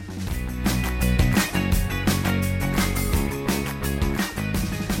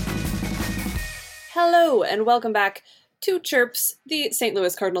Hello, and welcome back to Chirps, the St.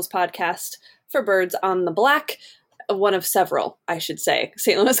 Louis Cardinals podcast for Birds on the Black. One of several, I should say,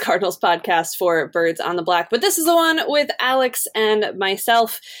 St. Louis Cardinals podcasts for Birds on the Black. But this is the one with Alex and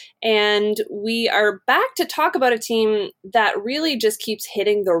myself, and we are back to talk about a team that really just keeps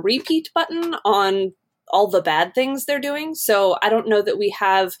hitting the repeat button on all the bad things they're doing. So I don't know that we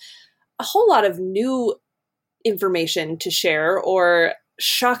have a whole lot of new information to share or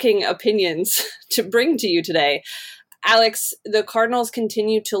shocking opinions to bring to you today. Alex, the Cardinals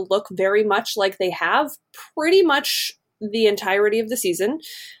continue to look very much like they have pretty much the entirety of the season.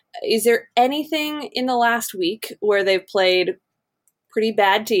 Is there anything in the last week where they've played pretty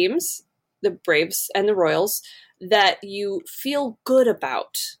bad teams, the Braves and the Royals, that you feel good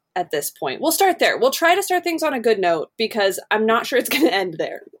about at this point? We'll start there. We'll try to start things on a good note because I'm not sure it's going to end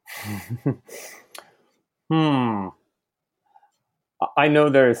there. I know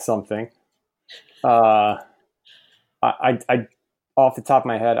there is something. I off the top of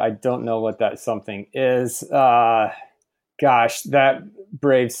my head, I don't know what that something is. Gosh, that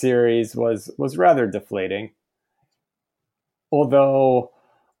Braves series was rather deflating. Although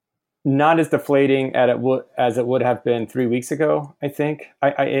not as deflating as it would have been 3 weeks ago, I think.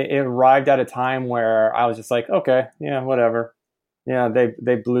 It arrived at a time where I was just like, okay, yeah, whatever. Yeah,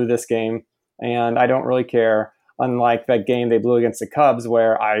 they blew this game, and I don't really care. Unlike that game they blew against the Cubs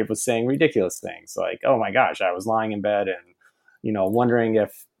where I was saying ridiculous things like, oh my gosh, I was lying in bed and, wondering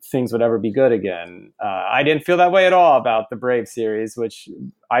if things would ever be good again. I didn't feel that way at all about the Braves series, which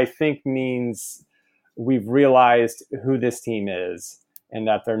I think means we've realized who this team is and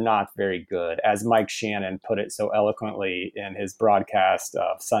that they're not very good, as Mike Shannon put it so eloquently in his broadcast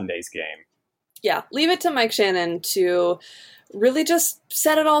of Sunday's game. Yeah, leave it to Mike Shannon to really just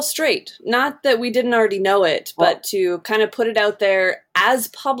set it all straight. Not that we didn't already know it, but to kind of put it out there as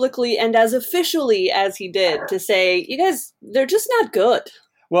publicly and as officially as he did to say, you guys, they're just not good.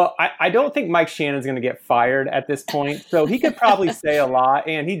 Well, I don't think Mike Shannon's going to get fired at this point, so he could probably say a lot,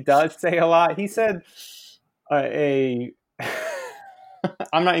 and he does say a lot. He said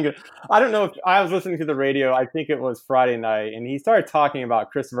I'm not even I don't know if I was listening to the radio, I think it was Friday night, and he started talking about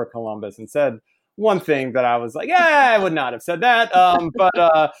Christopher Columbus and said one thing that I was like, yeah, I would not have said that.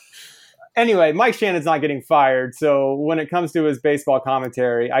 But anyway, Mike Shannon's not getting fired. So when it comes to his baseball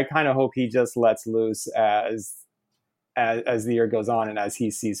commentary, I kind of hope he just lets loose as the year goes on and as he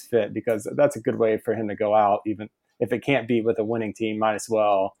sees fit, because that's a good way for him to go out. Even if it can't be with a winning team, might as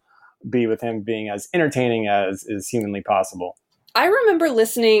well be with him being as entertaining as is humanly possible. I remember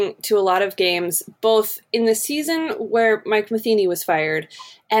listening to a lot of games, both in the season where Mike Matheny was fired,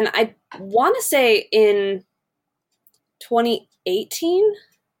 and I want to say in 2018,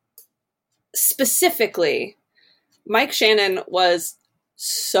 specifically, Mike Shannon was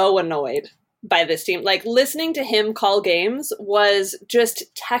so annoyed by this team. Like, listening to him call games was just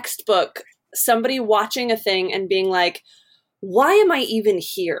textbook somebody watching a thing and being like, why am I even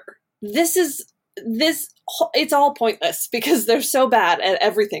here? It's all pointless because they're so bad at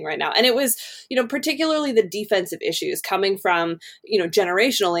everything right now. And it was, particularly the defensive issues coming from,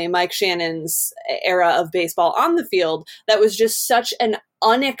 generationally Mike Shannon's era of baseball on the field. That was just such an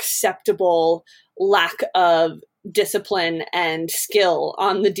unacceptable lack of discipline and skill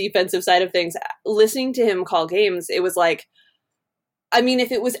on the defensive side of things. Listening to him call games, it was like,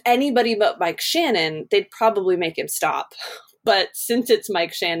 if it was anybody but Mike Shannon, they'd probably make him stop. But since it's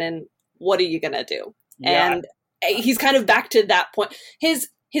Mike Shannon, what are you going to do? Yeah. And he's kind of back to that point. His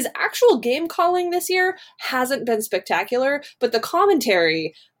actual game calling this year hasn't been spectacular, but the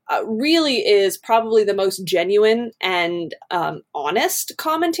commentary really is probably the most genuine and honest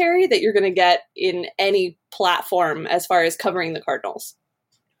commentary that you're going to get in any platform as far as covering the Cardinals.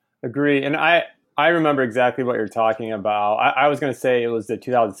 Agree. And I remember exactly what you're talking about. I was going to say it was the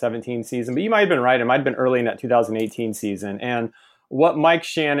 2017 season, but you might have been right. It might have been early in that 2018 season. And what Mike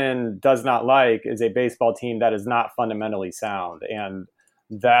Shannon does not like is a baseball team that is not fundamentally sound. And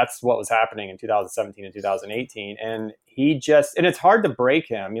that's what was happening in 2017 and 2018. And it's hard to break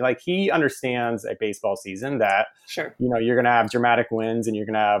him. He understands a baseball season that, sure, you're going to have dramatic wins and you're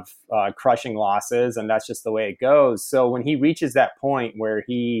going to have crushing losses. And that's just the way it goes. So when he reaches that point where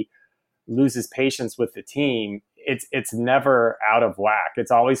he loses patience with the team, it's never out of whack.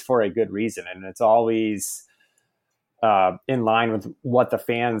 It's always for a good reason. And it's always in line with what the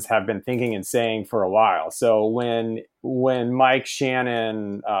fans have been thinking and saying for a while. So when Mike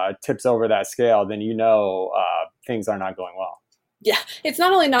Shannon tips over that scale, then things are not going well. Yeah, it's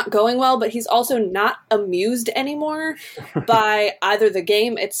not only not going well, but he's also not amused anymore by either the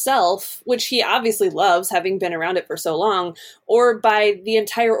game itself, which he obviously loves, having been around it for so long, or by the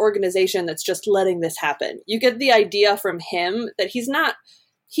entire organization that's just letting this happen. You get the idea from him that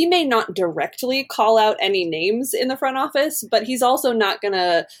he may not directly call out any names in the front office, but he's also not going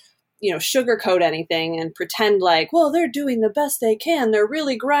to, sugarcoat anything and pretend like, well, they're doing the best they can. They're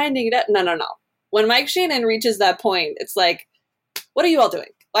really grinding it out. No. When Mike Shannon reaches that point, it's like, what are you all doing?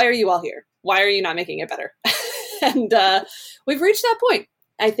 Why are you all here? Why are you not making it better? And we've reached that point.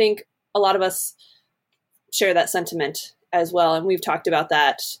 I think a lot of us share that sentiment as well. And we've talked about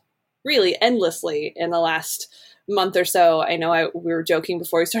that really endlessly in the last month or so. I know we were joking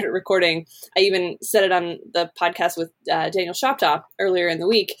before we started recording. I even said it on the podcast with Daniel Shoptaw earlier in the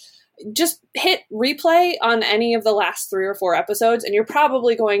week. Just hit replay on any of the last 3 or 4 episodes, and you're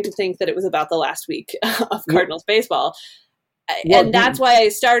probably going to think that it was about the last week of Cardinals baseball. Well, and that's why I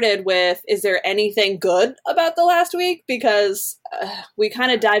started with, is there anything good about the last week? Because we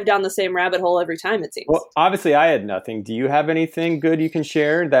kind of dive down the same rabbit hole every time, it seems. Well, obviously I had nothing. Do you have anything good you can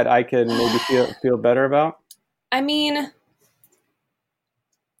share that I can maybe feel better about? I mean,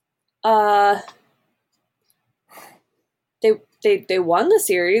 they won the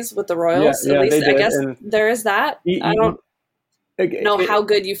series with the Royals. Yeah, at least I guess there is that. I don't know how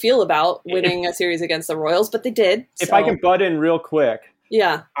good you feel about winning a series against the Royals, but they did. If I can butt in real quick.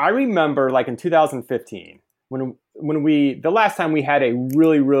 Yeah. I remember like in 2015 when the last time we had a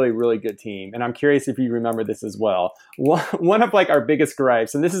really, really, really good team, and I'm curious if you remember this as well. One of like our biggest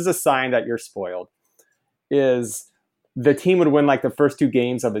gripes, and this is a sign that you're spoiled, is the team would win like the first 2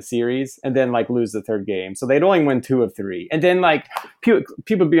 games of a series and then like lose the 3rd game. So they'd only win 2 of 3. And then like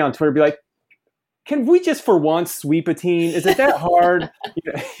people would be on Twitter be like, can we just for once sweep a team? Is it that hard?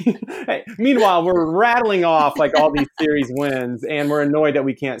 Hey, meanwhile, we're rattling off like all these series wins and we're annoyed that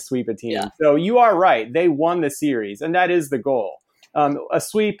we can't sweep a team. Yeah. So you are right. They won the series and that is the goal. A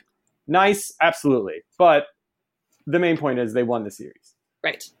sweep, nice, absolutely. But the main point is they won the series.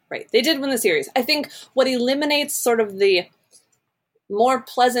 Right. They did win the series. I think what eliminates sort of the more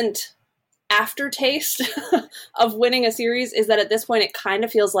pleasant aftertaste of winning a series is that at this point it kind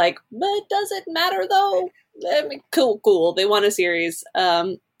of feels like, but does it matter though? I mean, cool. They won a series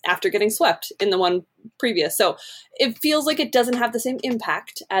after getting swept in the one previous. So it feels like it doesn't have the same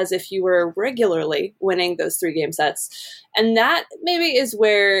impact as if you were regularly winning those 3 game sets. And that maybe is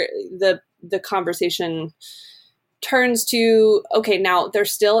where the conversation turns to, okay, now they're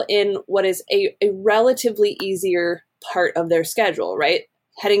still in what is a relatively easier part of their schedule, right?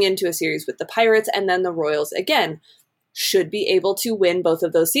 Heading into a series with the Pirates and then the Royals again, should be able to win both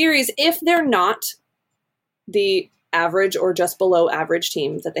of those series if they're not the average or just below average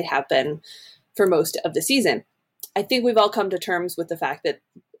team that they have been for most of the season. I think we've all come to terms with the fact that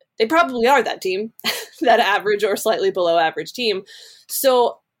they probably are that team, that average or slightly below average team.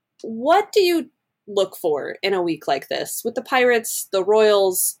 So what do you look for in a week like this with the Pirates, the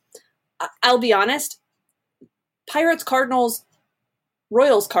Royals? I'll be honest, Pirates, Cardinals,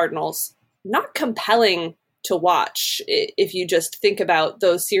 Royals, Cardinals, not compelling to watch if you just think about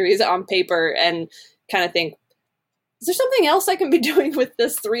those series on paper and kind of think, is there something else I can be doing with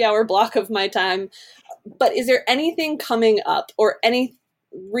this 3-hour block of my time? But is there anything coming up or any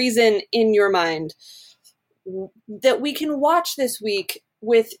reason in your mind that we can watch this week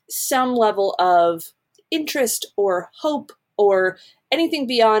with some level of interest or hope or anything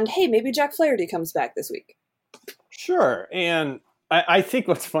beyond, hey, maybe Jack Flaherty comes back this week? Sure. And I think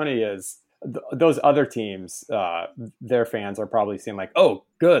what's funny is those other teams, their fans are probably saying like, oh,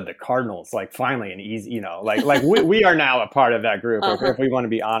 good, the Cardinals, like finally an easy, like we are now a part of that group. If we want to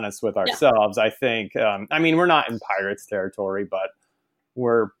be honest with ourselves, I think, I mean, we're not in Pirates territory, but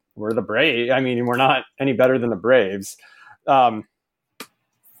we're the Braves. I mean, we're not any better than the Braves.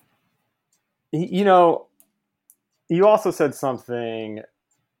 You also said something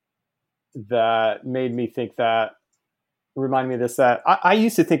that made me think that, reminded me of this, that I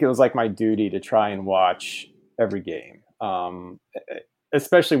used to think it was like my duty to try and watch every game,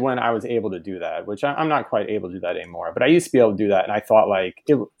 especially when I was able to do that, which I'm not quite able to do that anymore. But I used to be able to do that, and I thought like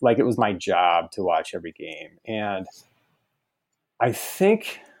it was my job to watch every game. And I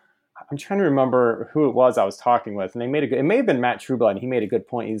think I'm trying to remember who it was I was talking with, and it may have been Matt Trueblood, and he made a good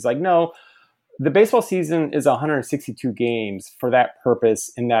point. He's like, no, the baseball season is 162 games for that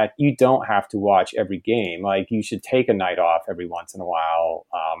purpose, in that you don't have to watch every game. Like, you should take a night off every once in a while,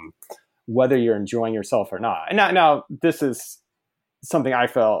 whether you're enjoying yourself or not. And now this is something I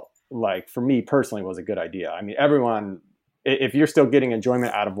felt like, for me personally, was a good idea. I mean, everyone if you're still getting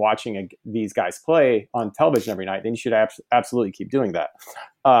enjoyment out of watching these guys play on television every night, then you should absolutely keep doing that.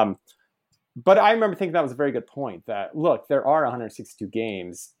 But I remember thinking that was a very good point, that, look, there are 162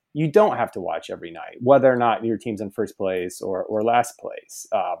 games. You don't have to watch every night, whether or not your team's in first place or last place.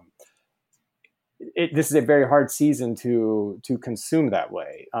 This is a very hard season to consume that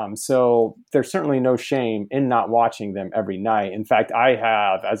way. So there's certainly no shame in not watching them every night. In fact, I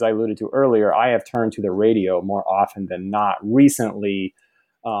have, as I alluded to earlier, I have turned to the radio more often than not recently,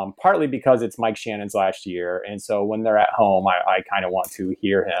 partly because it's Mike Shannon's last year. And so when they're at home, I kind of want to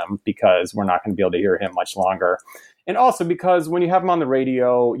hear him, because we're not going to be able to hear him much longer. And also because when you have him on the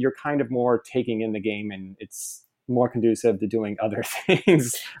radio, you're kind of more taking in the game, and it's more conducive to doing other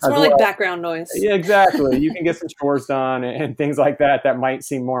things. It's more like background noise. Yeah, exactly. You can get some chores done and things like that might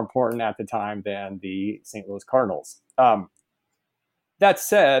seem more important at the time than the St. Louis Cardinals. That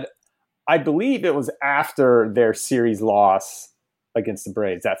said, I believe it was after their series loss against the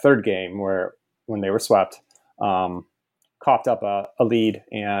Braves, that third game when they were swept, coughed up a lead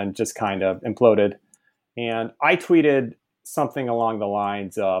and just kind of imploded. And I tweeted something along the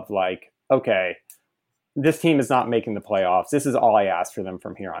lines of like, okay, this team is not making the playoffs. This is all I asked for them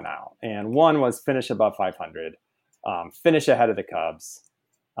from here on out. And one was finish above 500, finish ahead of the Cubs,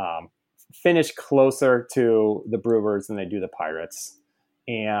 finish closer to the Brewers than they do the Pirates.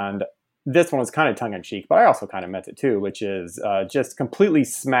 And this one was kind of tongue in cheek, but I also kind of meant it too, which is just completely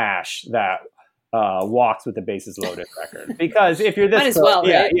smash that walks with the bases loaded record. Because if you're this, might as well,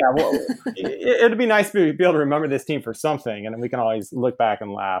 right? Yeah. Well, it'd be nice to be able to remember this team for something, and we can always look back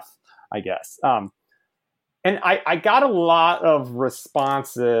and laugh, I guess. And I got a lot of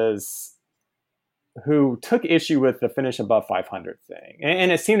responses who took issue with the finish above 500 thing,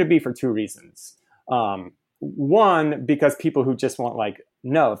 and it seemed to be for two reasons. One, because people who just want like,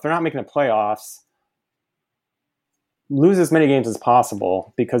 no, if they're not making the playoffs, lose as many games as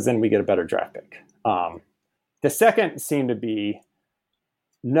possible, because then we get a better draft pick. The second seemed to be,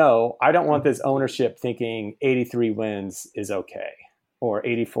 no, I don't want this ownership thinking 83 wins is okay, or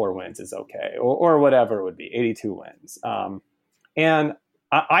 84 wins is okay, or whatever it would be, 82 wins. And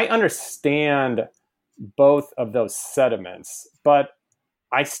I understand both of those sentiments, but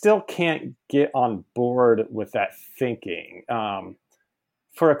I still can't get on board with that thinking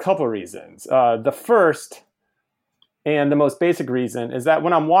for a couple of reasons. The first, and the most basic reason, is that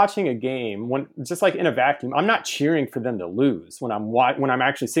when I'm watching a game, just like in a vacuum, I'm not cheering for them to lose when I'm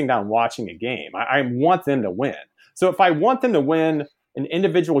actually sitting down and watching a game. I want them to win. So if I want them to win an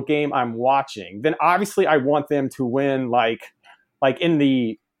individual game I'm watching, then obviously I want them to win like in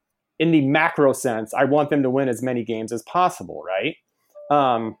the macro sense, I want them to win as many games as possible, right?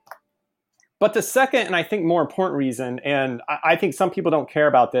 But the second, and I think more important reason, and I think some people don't care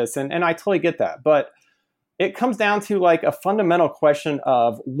about this, and I totally get that, but it comes down to like a fundamental question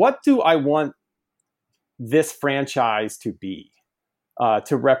of, what do I want this franchise to be,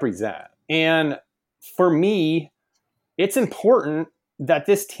 to represent? And for me, it's important that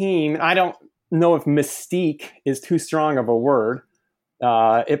this team, I don't know if mystique is too strong of a word.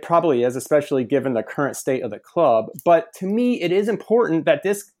 It probably is, especially given the current state of the club. But to me, it is important that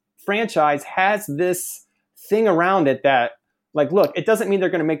this franchise has this thing around it that, like, look, it doesn't mean they're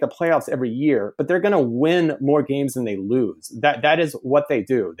going to make the playoffs every year, but they're going to win more games than they lose. That is what they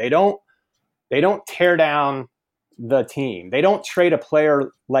do. They don't tear down the team. They don't trade a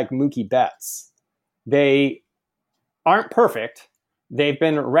player like Mookie Betts. They aren't perfect. They've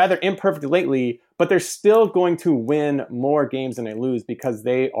been rather imperfect lately, but they're still going to win more games than they lose, because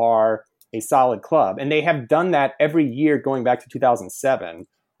they are a solid club. And they have done that every year going back to 2007,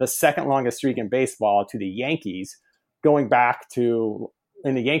 the second longest streak in baseball, to the Yankees, going back to,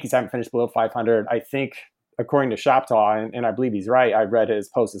 and the Yankees haven't finished below 500, I think, according to Shoptaw, and I believe he's right. I read his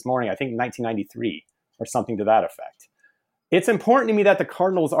post this morning, I think 1993 or something to that effect. It's important to me that the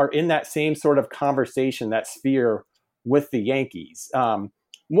Cardinals are in that same sort of conversation, that sphere with the Yankees.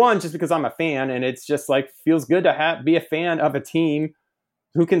 One, just because I'm a fan, and it's just like, feels good to be a fan of a team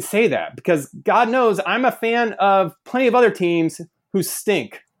who can say that, because God knows I'm a fan of plenty of other teams who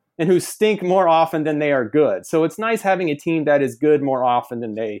stink, and who stink more often than they are good. So it's nice having a team that is good more often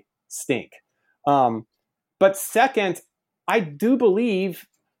than they stink. But second, I do believe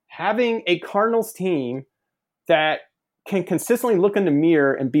having a Cardinals team that can consistently look in the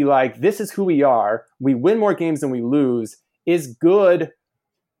mirror and be like, this is who we are, we win more games than we lose, is good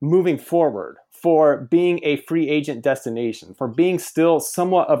moving forward for being a free agent destination, for being still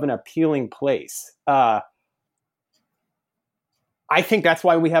somewhat of an appealing place. I think that's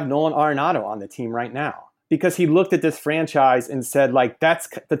why we have Nolan Arenado on the team right now, because he looked at this franchise and said, like, that's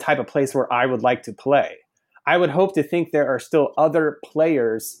the type of place where I would like to play. I would hope to think there are still other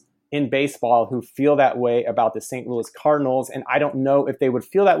players in baseball who feel that way about the St. Louis Cardinals. And I don't know if they would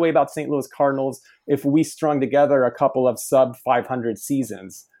feel that way about St. Louis Cardinals if we strung together a couple of sub 500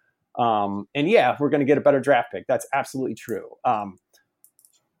 seasons. And yeah, we're going to get a better draft pick. That's absolutely true.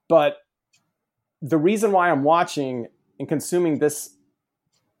 But the reason why I'm watching and consuming this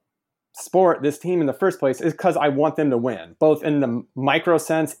sport, this team in the first place, is because I want them to win, both in the micro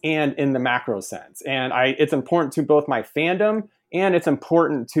sense and in the macro sense. And it's important to both my fandom, and it's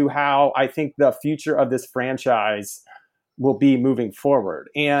important to how I think the future of this franchise will be moving forward.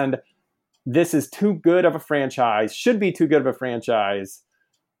 And this is too good of a franchise, should be too good of a franchise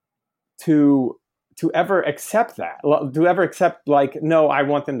to ever accept that, to ever accept like, no, I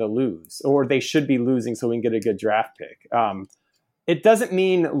want them to lose, or they should be losing so we can get a good draft pick. It doesn't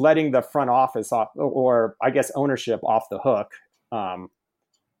mean letting the front office off, or I guess ownership off the hook.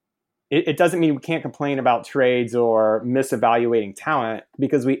 It doesn't mean we can't complain about trades or misevaluating talent,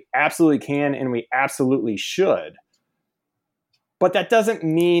 because we absolutely can and we absolutely should. But that doesn't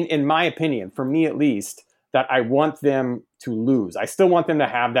mean, in my opinion, for me at least, that I want them to lose. I still want them to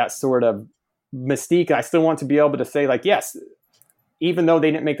have that sort of mystique. I still want to be able to say, like, yes, even though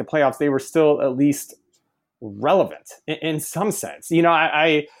they didn't make the playoffs, they were still at least relevant in some sense. You know,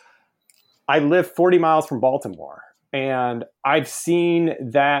 I live 40 miles from Baltimore, and I've seen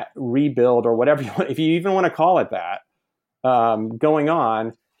that rebuild, or whatever you want, if you even want to call it that, going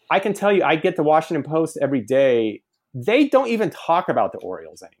on. I can tell you, I get the Washington Post every day. They don't even talk about the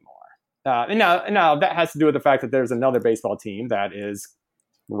Orioles anymore. And now that has to do with the fact that there's another baseball team that is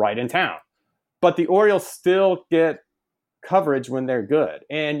right in town. But the Orioles still get coverage when they're good.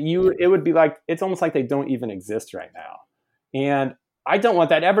 And it would be like, it's almost like they don't even exist right now. And I don't want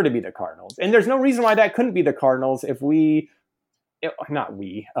that ever to be the Cardinals. And there's no reason why that couldn't be the Cardinals if but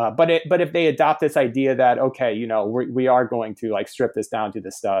if they adopt this idea that, okay, you know, we are going to like strip this down to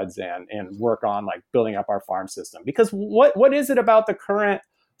the studs and work on like building up our farm system. Because what is it about the current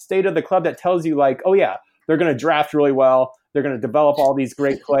state of the club that tells you like, oh yeah, they're going to draft really well, they're going to develop all these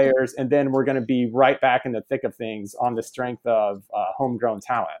great players, and then we're going to be right back in the thick of things on the strength of homegrown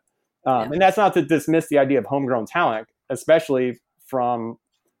talent. And that's not to dismiss the idea of homegrown talent, especially for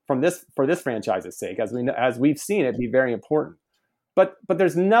this franchise's sake, as we've seen it be very important. But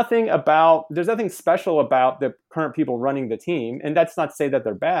there's nothing special about the current people running the team, and that's not to say that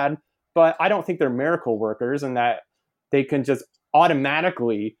they're bad, but I don't think they're miracle workers and that they can just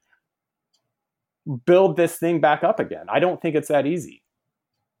automatically build this thing back up again. I don't think it's that easy.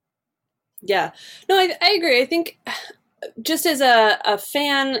 Yeah, no, I agree. I think just as a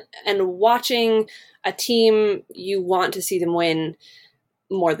fan and watching a team, you want to see them win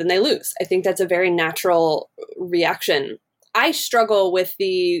more than they lose. I think that's a very natural reaction. I struggle with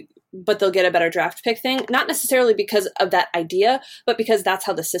but they'll get a better draft pick thing, not necessarily because of that idea, but because that's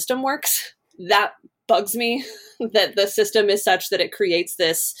how the system works. That bugs me, that the system is such that it creates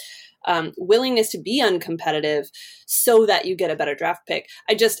this willingness to be uncompetitive so that you get a better draft pick.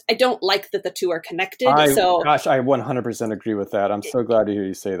 I don't like that the two are connected. I 100% agree with that. I'm so glad to hear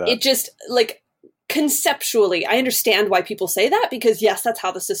you say that. It just, like, conceptually, I understand why people say that, because yes, that's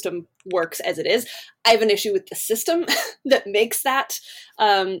how the system works as it is. I have an issue with the system that makes that,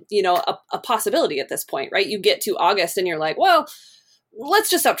 a possibility at this point, right? You get to August and you're like, well, let's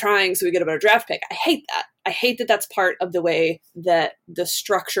just stop trying so we get a better draft pick. I hate that. I hate that that's part of the way that the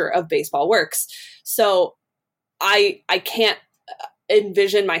structure of baseball works. So I can't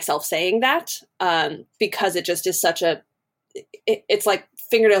envision myself saying that because it just is it's like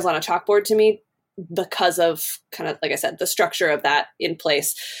fingernails on a chalkboard to me, because of kind of, like I said, the structure of that in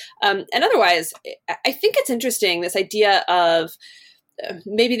place. And otherwise, I think it's interesting, this idea of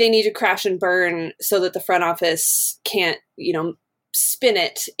maybe they need to crash and burn so that the front office can't, spin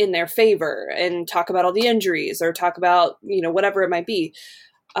it in their favor and talk about all the injuries or talk about, whatever it might be.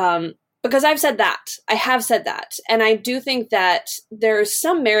 Because I've said that. I have said that. And I do think that there's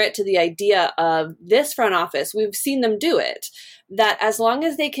some merit to the idea of this front office. We've seen them do it, that as long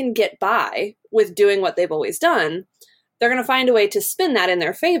as they can get by with doing what they've always done, they're going to find a way to spin that in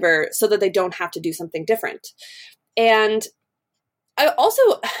their favor so that they don't have to do something different. And I've also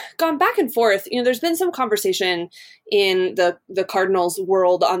gone back and forth. There's been some conversation in the Cardinals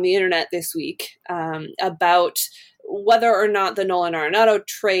world on the internet this week about whether or not the Nolan Arenado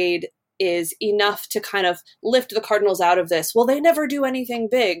trade is enough to kind of lift the Cardinals out of this, well, they never do anything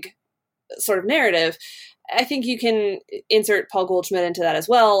big sort of narrative. I think you can insert Paul Goldschmidt into that as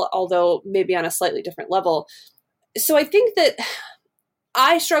well, although maybe on a slightly different level. So I think that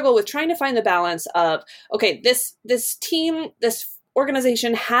I struggle with trying to find the balance of, okay, this team, this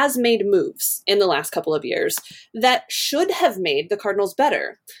organization has made moves in the last couple of years that should have made the Cardinals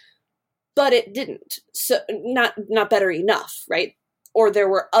better, but it didn't. So not better enough, right? Or there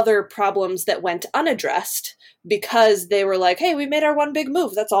were other problems that went unaddressed because they were like, hey, we made our one big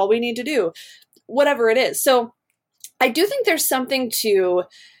move. That's all we need to do. Whatever it is. So I do think there's something to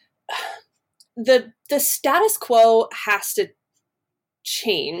the status quo has to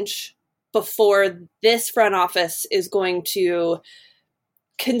change before this front office is going to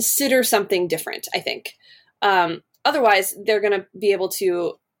consider something different, I think. Otherwise, they're going to be able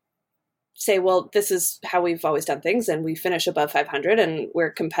to say, well, this is how we've always done things, and we finish above 500, and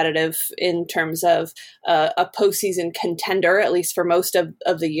we're competitive in terms of a postseason contender, at least for most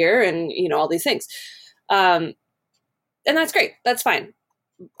of the year, and, you know, all these things. And that's great. That's fine.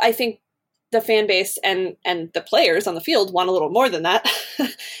 I think the fan base and the players on the field want a little more than that.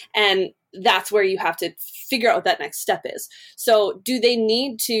 And that's where you have to figure out what that next step is. So do they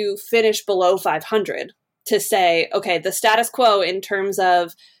need to finish below 500 to say, okay, the status quo in terms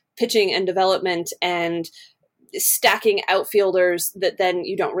of pitching and development and stacking outfielders that then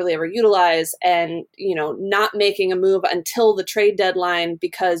you don't really ever utilize, and, you know, not making a move until the trade deadline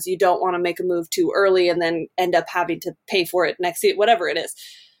because you don't want to make a move too early and then end up having to pay for it next year, whatever it is.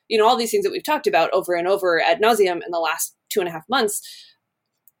 You know, all these things that we've talked about over and over ad nauseum in the last 2.5 months.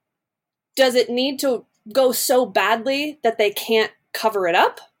 Does it need to go so badly that they can't cover it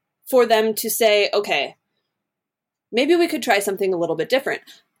up for them to say, okay, maybe we could try something a little bit different?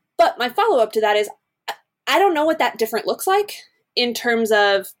 But my follow-up to that is, I don't know what that different looks like in terms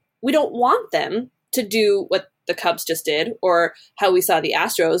of, we don't want them to do what the Cubs just did, or how we saw the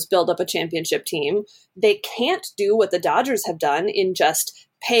Astros build up a championship team. They can't do what the Dodgers have done in just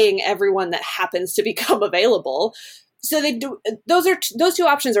paying everyone that happens to become available. So they do, those two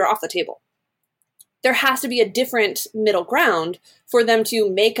options are off the table. There has to be a different middle ground for them to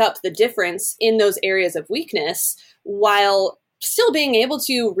make up the difference in those areas of weakness, while still being able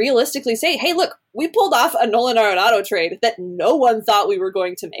to realistically say, hey, look, we pulled off a Nolan Arenado trade that no one thought we were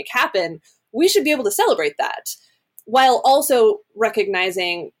going to make happen. We should be able to celebrate that, while also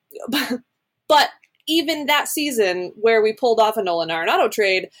recognizing, but even that season where we pulled off a Nolan Arenado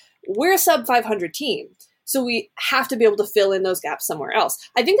trade, we're a sub 500 team. So we have to be able to fill in those gaps somewhere else.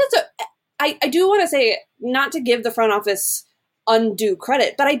 I think I do want to say, not to give the front office undue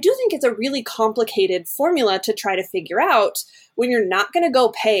credit, but I do think it's a really complicated formula to try to figure out when you're not going to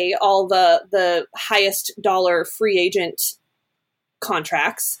go pay all the highest dollar free agent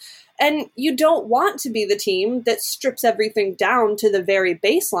contracts, and you don't want to be the team that strips everything down to the very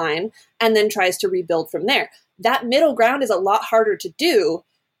baseline and then tries to rebuild from there. That middle ground is a lot harder to do,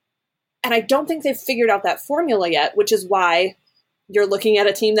 and I don't think they've figured out that formula yet, which is why you're looking at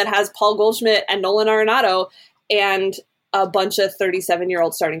a team that has Paul Goldschmidt and Nolan Arenado and a bunch of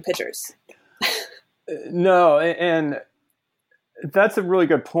 37-year-old starting pitchers. No, and that's a really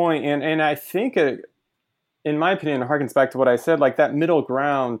good point. And I think, in my opinion, it harkens back to what I said, like that middle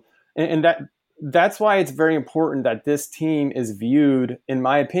ground. And that's why it's very important that this team is viewed, in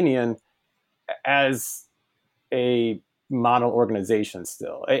my opinion, as a model organization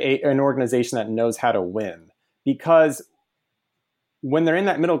still, an organization that knows how to win. Because when they're in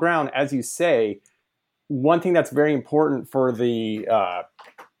that middle ground, as you say, one thing that's very important for the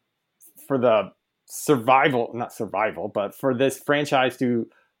not survival, but for this franchise to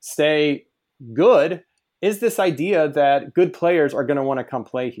stay good is this idea that good players are going to want to come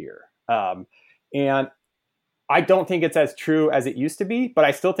play here. And I don't think it's as true as it used to be, but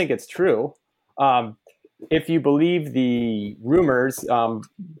I still think it's true. If you believe the rumors,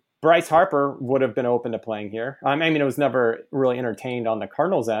 Bryce Harper would have been open to playing here. I mean, it was never really entertained on the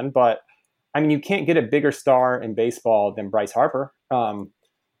Cardinals end, but I mean, you can't get a bigger star in baseball than Bryce Harper.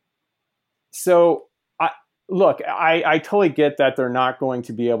 So, I totally get that they're not going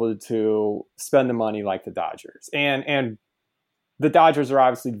to be able to spend the money like the Dodgers. And the Dodgers are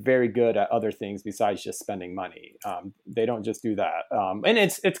obviously very good at other things besides just spending money. They don't just do that. And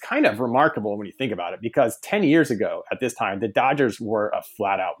it's kind of remarkable when you think about it, because 10 years ago at this time, the Dodgers were a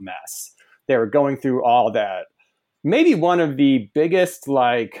flat out mess. They were going through all that. Maybe one of the biggest,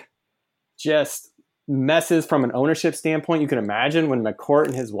 just messes from an ownership standpoint you can imagine, when McCourt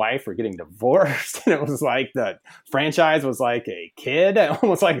and his wife were getting divorced, and it was like the franchise was like a kid,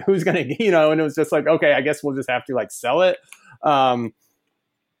 almost like who's going to, and it was just like, okay, I guess we'll just have to sell it. And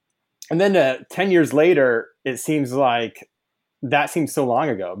then 10 years later, it seems like that seems so long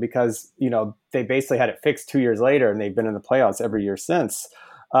ago, because, they basically had it fixed 2 years later, and they've been in the playoffs every year since.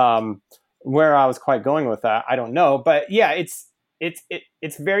 Where I was quite going with that, I don't know. But yeah,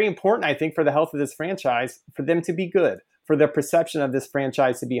 it's very important, I think, for the health of this franchise, for them to be good, for the perception of this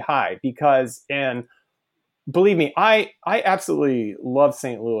franchise to be high. Because, and believe me, I absolutely love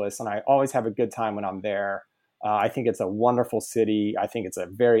St. Louis, and I always have a good time when I'm there. I think it's a wonderful city. I think it's a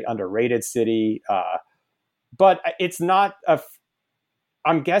very underrated city. But it's not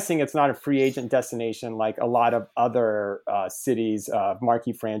I'm guessing it's not a free agent destination like a lot of other cities,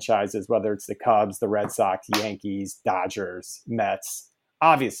 marquee franchises, whether it's the Cubs, the Red Sox, Yankees, Dodgers, Mets.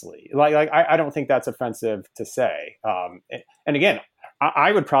 Obviously, I don't think that's offensive to say. And again,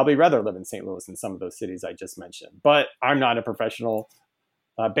 I would probably rather live in St. Louis than some of those cities I just mentioned. But I'm not a professional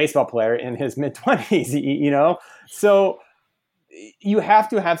baseball player in his mid-20s, So you have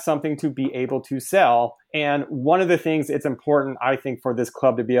to have something to be able to sell. And one of the things it's important, I think, for this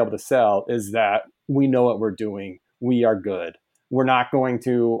club to be able to sell is that we know what we're doing. We are good. We're not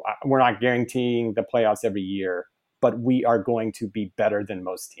guaranteeing the playoffs every year, but we are going to be better than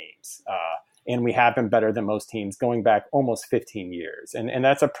most teams. And we have been better than most teams going back almost 15 years. And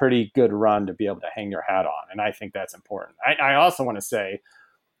that's a pretty good run to be able to hang your hat on. And I think that's important. I also want to say,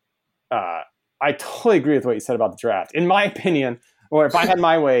 I totally agree with what you said about the draft. In my opinion, or if I had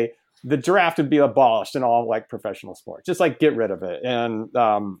my way, the draft would be abolished in all professional sports. Just get rid of it. And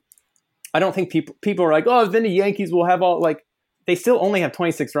I don't think people are like, oh, then the Yankees will have they still only have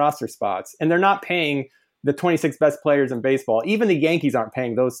 26 roster spots, and they're not paying the 26 best players in baseball. Even the Yankees aren't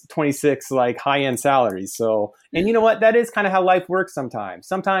paying those 26 high-end salaries. So, and you know what? That is kind of how life works sometimes.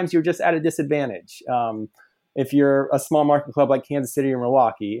 Sometimes you're just at a disadvantage. If you're a small market club like Kansas City or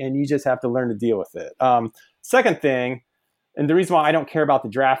Milwaukee, and you just have to learn to deal with it. Second thing, and the reason why I don't care about the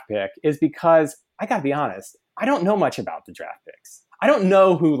draft pick is because I got to be honest, I don't know much about the draft picks. I don't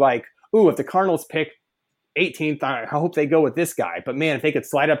know who if the Cardinals pick 18th, I hope they go with this guy. But man, if they could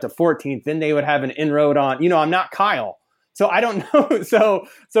slide up to 14th, then they would have an inroad on, I'm not Kyle. So I don't know. So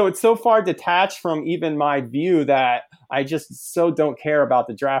it's so far detached from even my view that I just so don't care about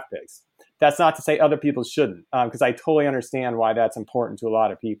the draft picks. That's not to say other people shouldn't, because I totally understand why that's important to a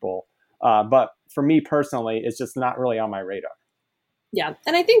lot of people. But for me personally, it's just not really on my radar. Yeah.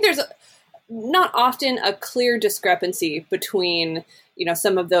 And I think there's not often a clear discrepancy between,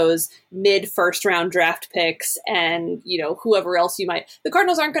 some of those mid-first round draft picks and, whoever else you might. The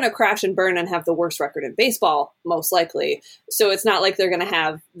Cardinals aren't going to crash and burn and have the worst record in baseball, most likely. So it's not like they're going to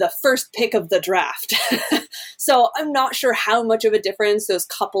have the first pick of the draft. So I'm not sure how much of a difference those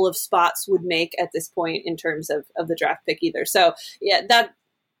couple of spots would make at this point in terms of the draft pick either. So yeah, that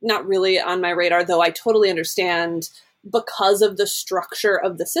not really on my radar, though I totally understand because of the structure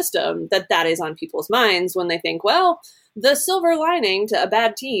of the system that is on people's minds when they think, well, the silver lining to a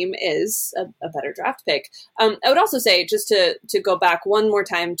bad team is a better draft pick. I would also say, just to go back one more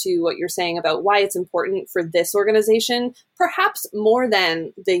time to what you're saying about why it's important for this organization, perhaps more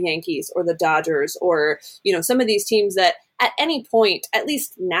than the Yankees or the Dodgers or, some of these teams that at any point, at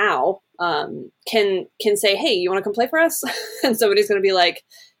least now, can say, hey, you want to come play for us? And somebody's going to be like,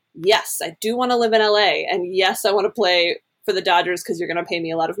 yes, I do want to live in LA. And yes, I want to play for the Dodgers because you're going to pay me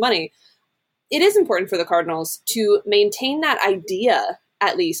a lot of money. It is important for the Cardinals to maintain that idea,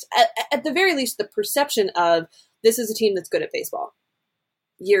 at least, at the very least, the perception of this is a team that's good at baseball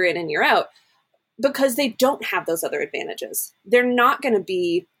year in and year out, because they don't have those other advantages. They're not going to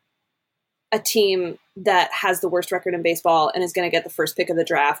be a team that has the worst record in baseball and is going to get the first pick of the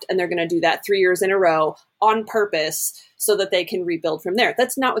draft, and they're going to do that 3 years in a row on purpose so that they can rebuild from there.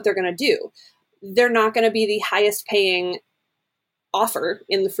 That's not what they're going to do. They're not going to be the highest paying offer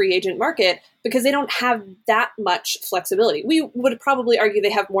in the free agent market because they don't have that much flexibility. We would probably argue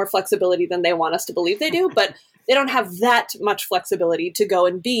they have more flexibility than they want us to believe they do, but they don't have that much flexibility to go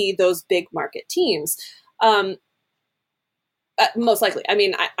and be those big market teams. Most likely. I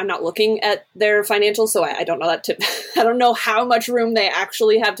mean, I'm not looking at their financials, so I don't know that I don't know how much room they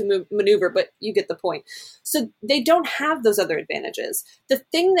actually have to maneuver, but you get the point. So they don't have those other advantages. The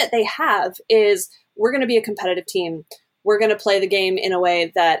thing that they have is we're going to be a competitive team. We're going to play the game in a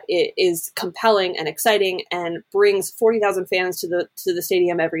way that it is compelling and exciting and brings 40,000 fans to the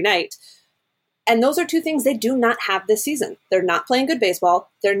stadium every night. And those are two things they do not have this season. They're not playing good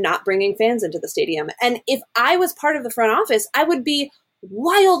baseball. They're not bringing fans into the stadium. And if I was part of the front office, I would be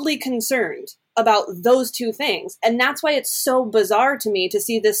wildly concerned about those two things. And that's why it's so bizarre to me to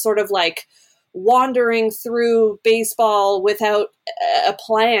see this sort of wandering through baseball without a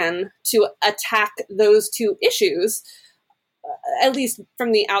plan to attack those two issues, at least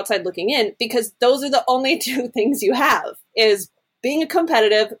from the outside looking in, because those are the only two things you have, is being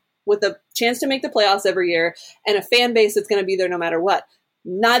competitive with a chance to make the playoffs every year and a fan base that's going to be there no matter what.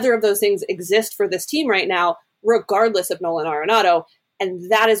 Neither of those things exist for this team right now, regardless of Nolan Arenado.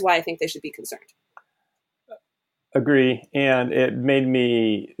 And that is why I think they should be concerned. Agree. And it made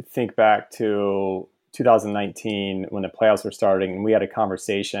me think back to 2019 when the playoffs were starting, and we had a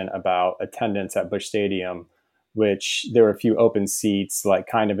conversation about attendance at Busch Stadium, which there were a few open seats, like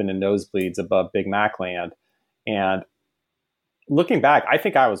kind of in the nosebleeds above Big Mac Land. And looking back, I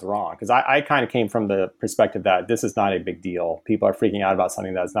think I was wrong because I kind of came from the perspective that this is not a big deal. People are freaking out about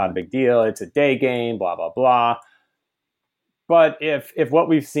something that's not a big deal. It's a day game, blah, blah, blah. But if what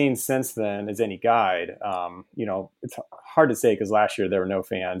we've seen since then is any guide, it's hard to say because last year there were no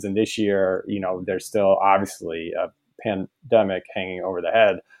fans, and this year, there's still obviously a pandemic hanging over the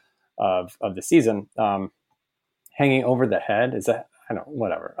head of the season. Hanging over the head is that I don't know,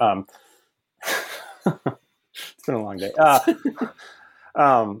 whatever. It's been a long day.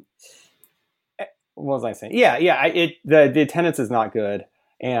 What was I saying? Yeah. The attendance is not good.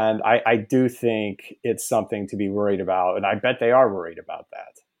 And I do think it's something to be worried about. And I bet they are worried about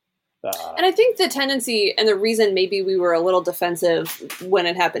that. And I think the tendency and the reason maybe we were a little defensive when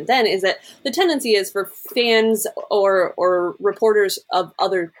it happened then is that the tendency is for fans or reporters of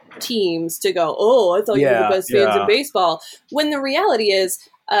other teams to go, oh, I thought you were the best fans in baseball. When the reality is,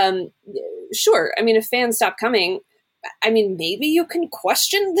 sure. I mean, if fans stop coming, I mean, maybe you can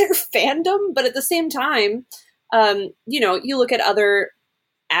question their fandom. But at the same time, you look at other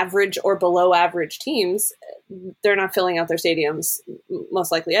average or below average teams, they're not filling out their stadiums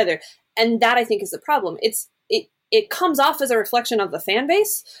most likely either. And that I think is the problem. It comes off as a reflection of the fan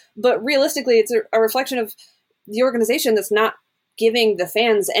base, but realistically it's a reflection of the organization that's not giving the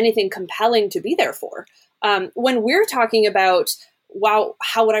fans anything compelling to be there for. When we're talking about, wow,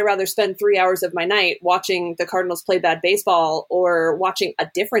 how would I rather spend 3 hours of my night watching the Cardinals play bad baseball or watching a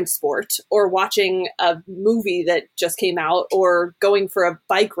different sport or watching a movie that just came out or going for a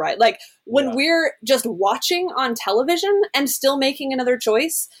bike ride? Like when we're just watching on television and still making another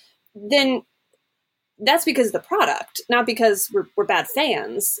choice, then that's because of the product, not because we're bad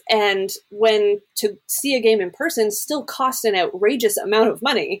fans. And when to see a game in person still costs an outrageous amount of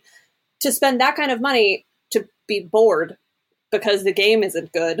money, to spend that kind of money to be bored because the game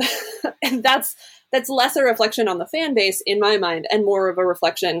isn't good. And that's less a reflection on the fan base in my mind and more of a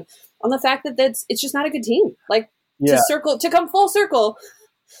reflection on the fact that it's just not a good team. Like to come full circle,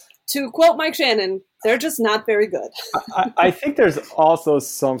 to quote Mike Shannon, they're just not very good. I think there's also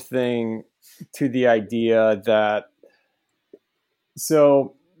something to the idea that,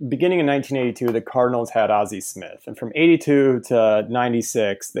 so beginning in 1982, the Cardinals had Ozzie Smith. And from 82 to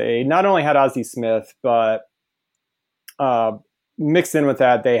 96, they not only had Ozzie Smith, but mixed in with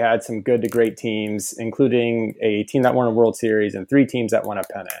that, they had some good to great teams, including a team that won a World Series and 3 teams that won a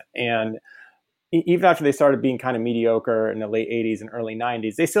pennant. And even after they started being kind of mediocre in the late 80s and early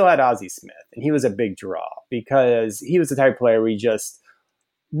 90s, they still had Ozzie Smith. And he was a big draw because he was the type of player we just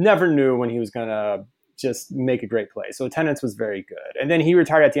never knew when he was going to just make a great play. So attendance was very good. And then he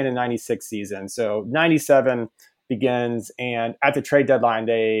retired at the end of 96 season. So 97 begins, and at the trade deadline,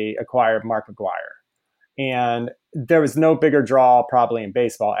 they acquired Mark McGwire. And there was no bigger draw probably in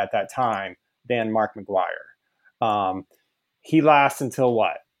baseball at that time than Mark McGwire. He lasts until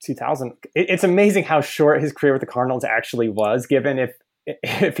what? 2000. It's amazing how short his career with the Cardinals actually was, given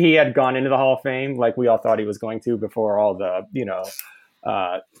if he had gone into the Hall of Fame like we all thought he was going to before all the,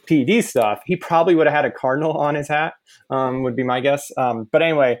 PED stuff, he probably would have had a Cardinal on his hat, would be my guess. But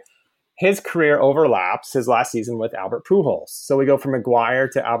anyway, his career overlaps his last season with Albert Pujols. So we go from McGwire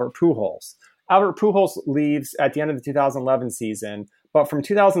to Albert Pujols. Albert Pujols leaves at the end of the 2011 season, but from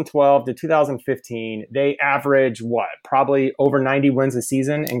 2012 to 2015, they average probably over 90 wins a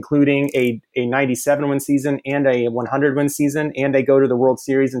season, including a 97 win season and a 100 win season, and they go to the World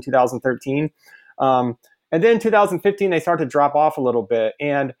Series in 2013. And then 2015, they start to drop off a little bit.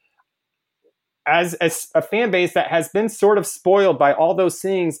 And as a fan base that has been sort of spoiled by all those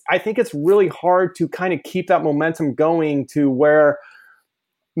things, I think it's really hard to kind of keep that momentum going to where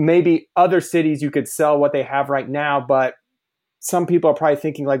maybe other cities you could sell what they have right now, but some people are probably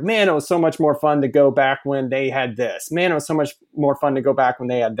thinking like, man, it was so much more fun to go back when they had this. Man, it was so much more fun to go back when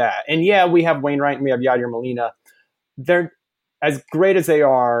they had that. And yeah, we have Wainwright and we have Yadier Molina. They're as great as they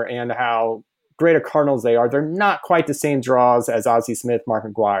are and how great a Cardinals they are. They're not quite the same draws as Ozzie Smith, Mark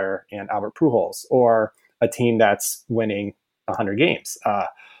McGwire, and Albert Pujols, or a team that's winning 100 games.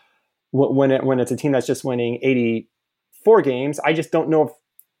 When it's a team that's just winning 84 games, I just don't know if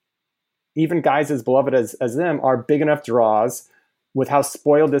even guys as beloved as them are big enough draws with how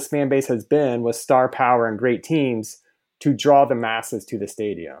spoiled this fan base has been with star power and great teams to draw the masses to the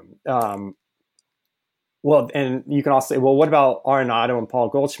stadium. Well, and you can also say, well, what about Arenado and Paul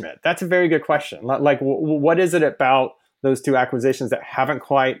Goldschmidt? That's a very good question. Like, what is it about those two acquisitions that haven't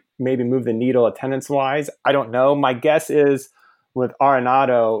quite maybe moved the needle attendance-wise. I don't know. My guess is with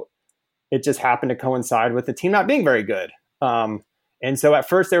Arenado, it just happened to coincide with the team not being very good. And so at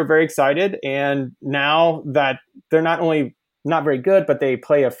first they were very excited. And now that they're not only not very good, but they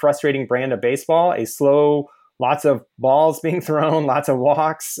play a frustrating brand of baseball, a slow, lots of balls being thrown, lots of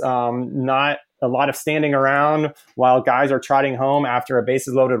walks, not a lot of standing around while guys are trotting home after a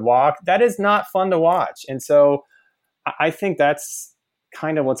bases loaded walk. That is not fun to watch. And so I think that's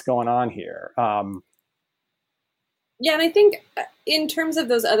kind of what's going on here. Yeah, and I think in terms of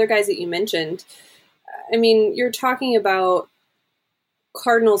those other guys that you mentioned, I mean, you're talking about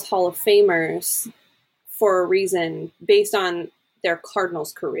Cardinals Hall of Famers for a reason based on their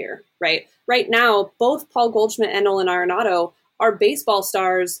Cardinals career, right? Right now, both Paul Goldschmidt and Nolan Arenado are baseball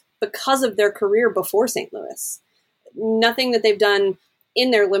stars because of their career before St. Louis. Nothing that they've done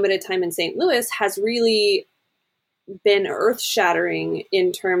in their limited time in St. Louis has really been earth-shattering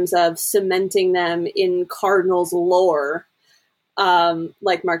in terms of cementing them in Cardinals lore,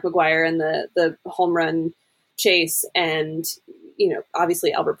 like Mark McGwire and the home run chase and,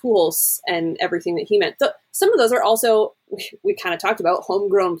 obviously Albert Pujols and everything that he meant. Some of those are also, we kind of talked about,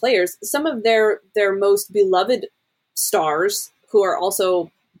 homegrown players. Some of their most beloved stars, who are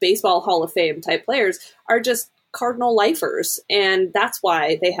also baseball Hall of Fame type players, are just Cardinal lifers. And that's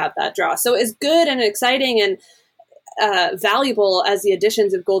why they have that draw. So as good and exciting and valuable as the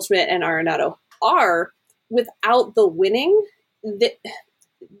additions of Goldschmidt and Arenado are, without the winning,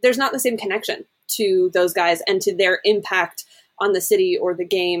 there's not the same connection to those guys and to their impact on the city or the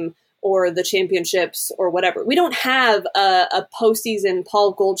game or the championships or whatever. We don't have a postseason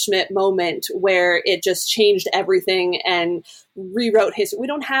Paul Goldschmidt moment where it just changed everything and rewrote history. We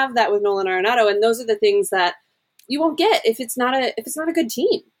don't have that with Nolan Arenado, and those are the things that you won't get if it's not a good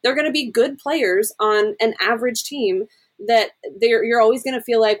team. They're going to be good players on an average team that you're always going to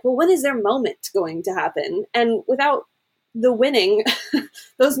feel like, well, when is their moment going to happen? And without the winning,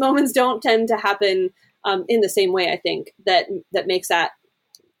 those moments don't tend to happen in the same way. I think that makes that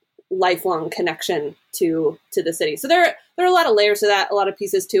lifelong connection to the city. So there are a lot of layers to that, a lot of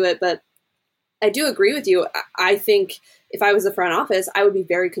pieces to it, but I do agree with you. I think if I was the front office, I would be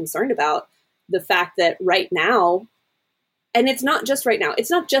very concerned about the fact that right now, and it's not just right now,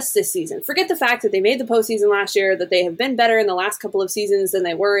 it's not just this season. Forget the fact that they made the postseason last year, that they have been better in the last couple of seasons than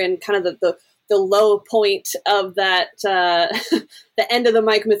they were in kind of the low point of that, the end of the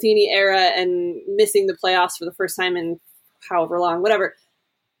Mike Matheny era and missing the playoffs for the first time in however long, whatever.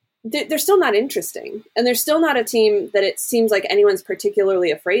 They're still not interesting. And they're still not a team that it seems like anyone's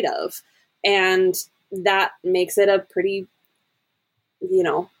particularly afraid of. And that makes it a pretty,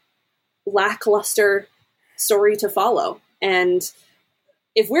 lackluster story to follow. And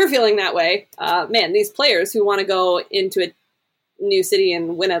if we're feeling that way, these players who want to go into a new city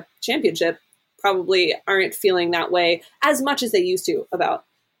and win a championship probably aren't feeling that way as much as they used to about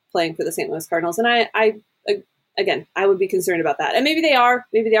playing for the St. Louis Cardinals. And I would be concerned about that. And maybe they are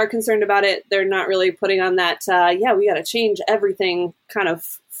concerned about it. They're not really putting on that, we got to change everything kind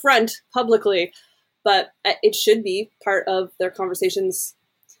of front publicly, but it should be part of their conversations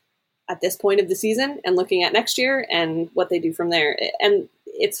at this point of the season and looking at next year and what they do from there. And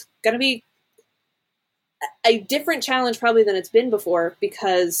it's going to be a different challenge probably than it's been before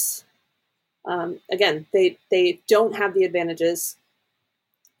because, again, they don't have the advantages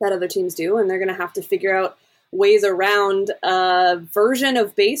that other teams do, and they're going to have to figure out ways around a version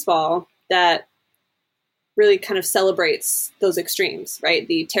of baseball that really kind of celebrates those extremes, right?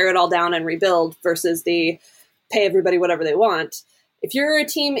 The tear it all down and rebuild versus the pay everybody whatever they want. If you're a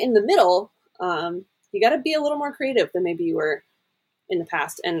team in the middle, you got to be a little more creative than maybe you were in the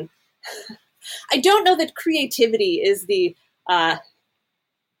past. And I don't know that creativity is the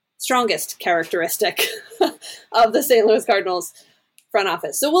strongest characteristic of the St. Louis Cardinals front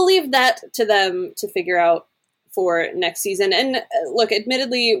office. So we'll leave that to them to figure out for next season. And look,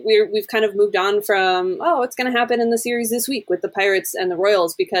 admittedly, we've kind of moved on from, what's going to happen in the series this week with the Pirates and the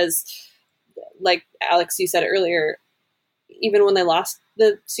Royals, because like Alex, you said earlier, even when they lost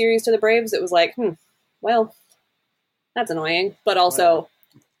the series to the Braves, it was like, well, that's annoying, but also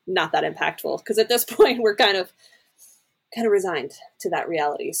not that impactful. Because at this point, we're kind of resigned to that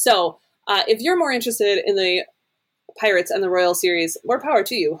reality. So if you're more interested in the Pirates and the Royal series, more power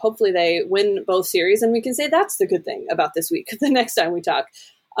to you. Hopefully they win both series, and we can say that's the good thing about this week the next time we talk.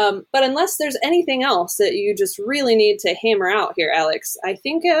 But unless there's anything else that you just really need to hammer out here, Alex, I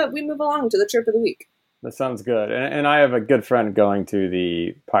think we move along to the chirp of the week. That sounds good. And I have a good friend going to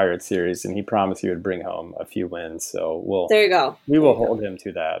the Pirates series, and he promised he would bring home a few wins. So there you go. We will hold him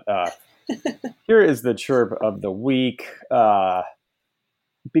to that. Here is the chirp of the week.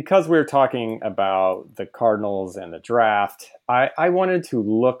 Because we're talking about the Cardinals and the draft, I wanted to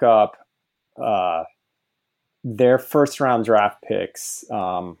look up their first round draft picks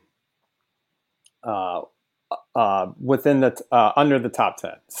within the under the top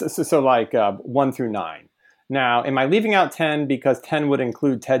 10. So like 1 through 9. Now, am I leaving out 10 because 10 would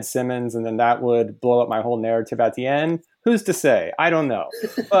include Ted Simmons and then that would blow up my whole narrative at the end? Who's to say? I don't know.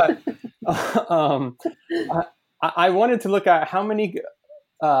 But I wanted to look at how many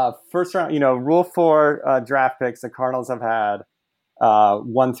first round, Rule 4 draft picks the Cardinals have had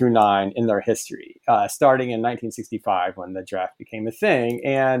 1 through 9 in their history, starting in 1965 when the draft became a thing.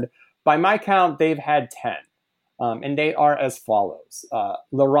 And by my count, they've had 10. And they are as follows.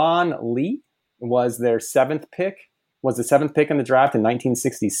 LaRon Lee was their the seventh pick in the draft in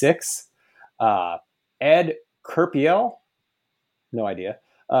 1966. Ed Kerpiel, no idea.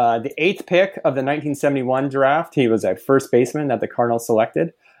 The 8th pick of the 1971 draft, he was a first baseman that the Cardinals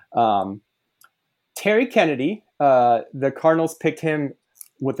selected. Terry Kennedy, the Cardinals picked him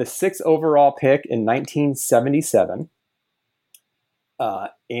with the 6th overall pick in 1977.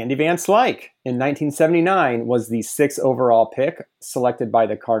 Andy Van Slyke in 1979 was the 6th overall pick selected by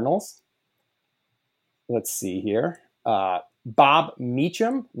the Cardinals. Let's see here. Bob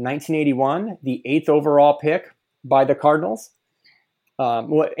Meacham, 1981, the 8th overall pick by the Cardinals.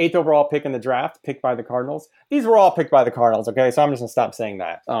 8th overall pick in the draft, picked by the Cardinals. These were all picked by the Cardinals, okay? So I'm just going to stop saying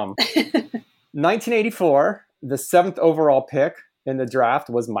that. 1984, the 7th overall pick in the draft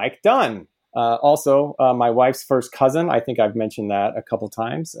was Mike Dunn. Also, my wife's first cousin. I think I've mentioned that a couple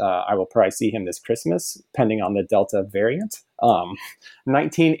times. I will probably see him this Christmas, depending on the Delta variant.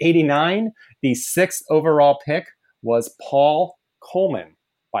 1989, the 6th overall pick was Paul Coleman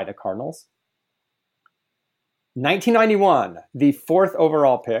by the Cardinals. 1991, the 4th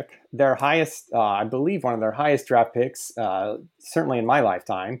overall pick, their highest, I believe one of their highest draft picks, certainly in my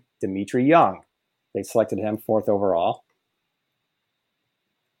lifetime, Dmitri Young. They selected him 4th overall.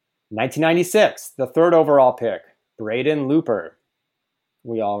 1996, the 3rd overall pick, Braden Looper.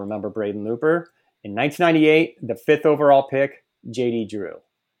 We all remember Braden Looper. In 1998, the 5th overall pick, J.D. Drew.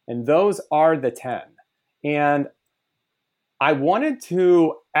 And those are the 10. And I wanted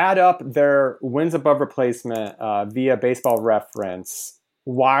to add up their wins above replacement via Baseball Reference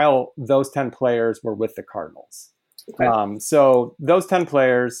while those 10 players were with the Cardinals. Okay. So those 10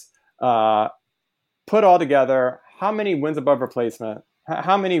 players put all together, how many wins above replacement,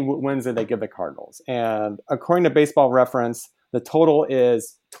 how many wins did they give the Cardinals? And according to Baseball Reference, the total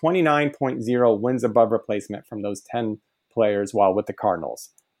is 29.0 wins above replacement from those 10 players while with the Cardinals.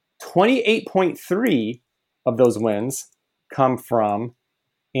 28.3 of those wins come from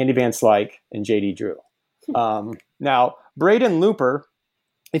Andy Van Slyke and J.D. Drew. Now, Braden Looper,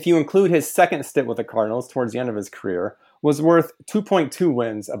 if you include his second stint with the Cardinals towards the end of his career, was worth 2.2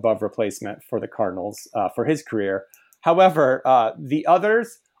 wins above replacement for the Cardinals for his career. However, the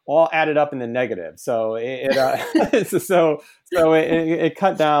others all added up in the negative, so it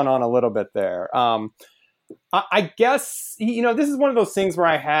cut down on a little bit there. I guess, this is one of those things where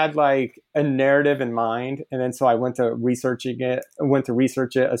I had like a narrative in mind. And then so I went to research it,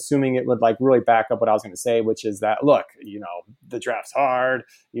 assuming it would like really back up what I was going to say, which is that, look, the draft's hard.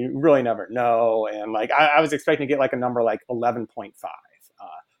 You really never know. And like, I was expecting to get like a number like 11.5.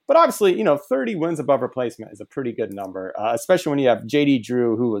 But obviously, 30 wins above replacement is a pretty good number, especially when you have J.D.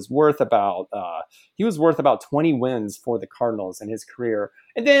 Drew, who was worth about 20 wins for the Cardinals in his career.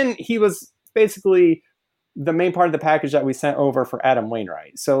 And then he was basically the main part of the package that we sent over for Adam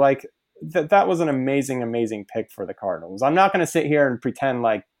Wainwright. So like that was an amazing, amazing pick for the Cardinals. I'm not going to sit here and pretend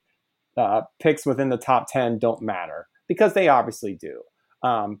like picks within the top 10 don't matter, because they obviously do.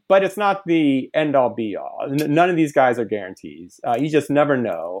 But it's not the end all be all. None of these guys are guarantees. You just never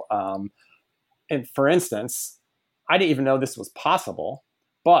know. And for instance, I didn't even know this was possible,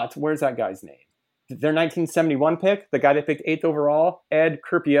 but where's that guy's name? Their 1971 pick, the guy that picked 8th overall, Ed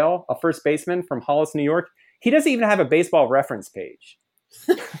Kerpiel, a first baseman from Hollis, New York. He doesn't even have a Baseball Reference page.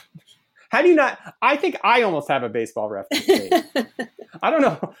 How do you not? I think I almost have a Baseball Reference page. I don't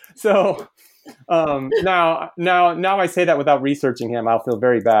know. So now I say that without researching him. I'll feel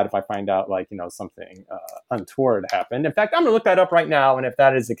very bad if I find out something untoward happened. In fact, I'm going to look that up right now. And if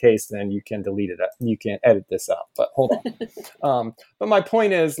that is the case, then you can delete it. You can edit this out. But hold on. But my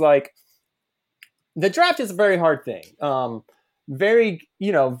point is the draft is a very hard thing.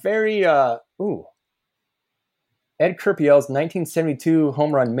 Ed Kerpiel's 1972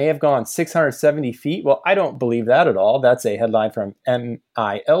 home run may have gone 670 feet. Well, I don't believe that at all. That's a headline from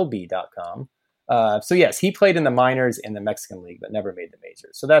MILB.com. So yes, he played in the minors in the Mexican League, but never made the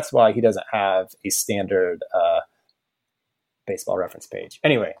majors. So that's why he doesn't have a standard Baseball Reference page.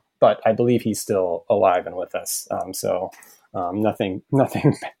 Anyway, but I believe he's still alive and with us. Nothing.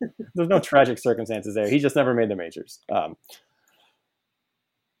 There's no tragic circumstances there. He just never made the majors.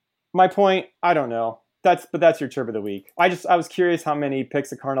 My point, I don't know. That's your chirp of the week. I was curious how many picks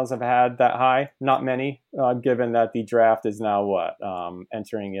the Cardinals have had that high. Not many, given that the draft is now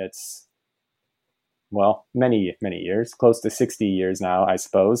entering its many years, close to 60 years now, I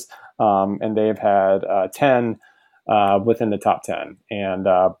suppose. And they've had 10 within the top 10, and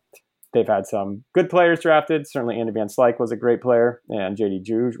they've had some good players drafted. Certainly, Andy Van Slyke was a great player, and J.D.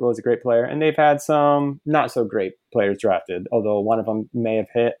 Drew was a great player. And they've had some not so great players drafted, although one of them may have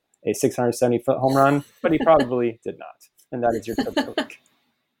hit a 670-foot home run, but he probably did not. And that is your tip of the week.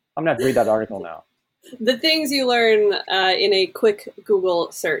 I'm going to have to read that article now. The things you learn in a quick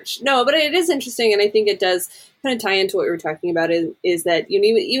Google search. No, but it is interesting, and I think it does kind of tie into what we were talking about, is that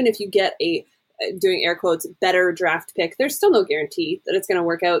even if you get a, doing air quotes, better draft pick, there's still no guarantee that it's going to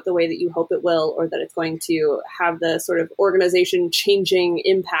work out the way that you hope it will, or that it's going to have the sort of organization-changing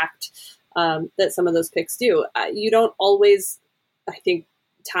impact that some of those picks do. You don't always, I think,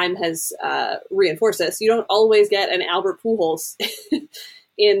 time has reinforced this. You don't always get an Albert Pujols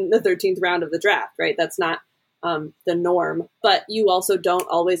in the 13th round of the draft, right? That's not the norm. But you also don't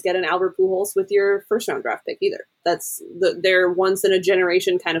always get an Albert Pujols with your first round draft pick either. They're once in a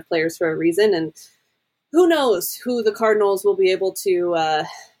generation kind of players for a reason, and who knows who the Cardinals will be able to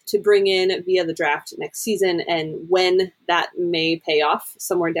bring in via the draft next season, and when that may pay off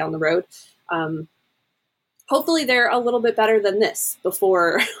somewhere down the road. Hopefully they're a little bit better than this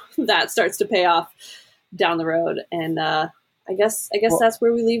before that starts to pay off down the road. And I guess that's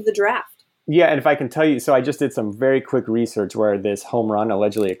where we leave the draft. Yeah, and if I can tell you, so I just did some very quick research where this home run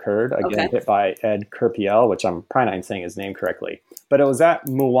allegedly occurred, hit by Ed Kerpiel, which I'm probably not saying his name correctly. But it was at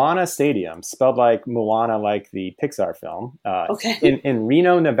Moana Stadium, spelled like Moana, like the Pixar film, in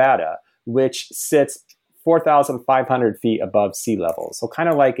Reno, Nevada, which sits 4,500 feet above sea level. So kind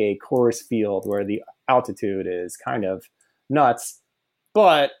of like a Coors Field where the altitude is kind of nuts,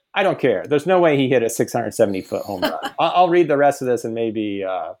 but I don't care. There's no way he hit a 670-foot home run. I'll read the rest of this and maybe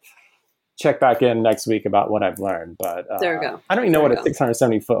check back in next week about what I've learned. But there we go. I don't even know what a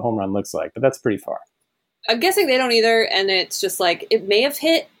 670-foot home run looks like, but that's pretty far. I'm guessing they don't either, and it's just like it may have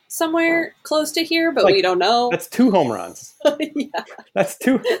hit somewhere close to here, but we don't know. That's 2 home runs. Yeah. That's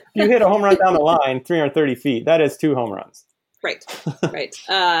 2. If you hit a home run down the line, 330 feet, that is 2 home runs. Right.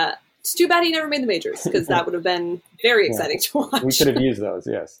 It's too bad he never made the majors, because that would have been very exciting to watch. We could have used those,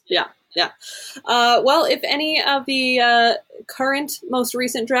 yes. Yeah. Well, if any of the current, most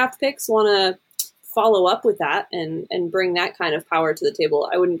recent draft picks want to follow up with that and bring that kind of power to the table,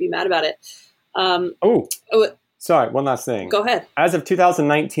 I wouldn't be mad about it. Sorry, one last thing. Go ahead. As of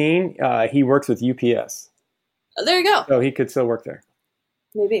 2019, he works with UPS. There you go. So he could still work there.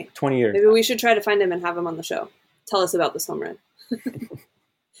 Maybe. 20 years. Maybe we should try to find him and have him on the show. Tell us about this home run.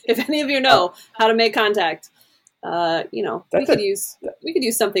 If any of you know how to make contact, we could use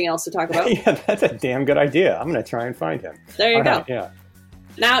something else to talk about. Yeah, that's a damn good idea. I'm going to try and find him. There you go. Right, yeah.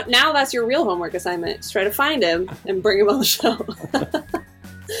 Now that's your real homework assignment. Just try to find him and bring him on the show.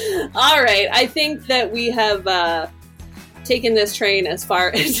 All right. I think that we have taken this train as far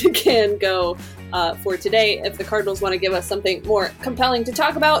as it can go for today. If the Cardinals want to give us something more compelling to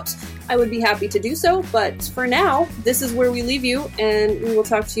talk about, I would be happy to do so. But for now, this is where we leave you, and we will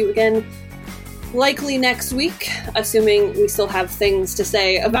talk to you again likely next week, assuming we still have things to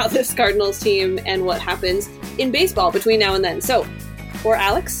say about this Cardinals team and what happens in baseball between now and then. So for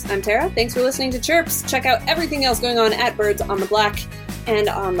Alex, I'm Tara. Thanks for listening to Chirps. Check out everything else going on at Birds on the Black and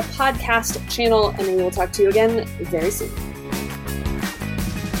on the podcast channel, and we will talk to you again very soon.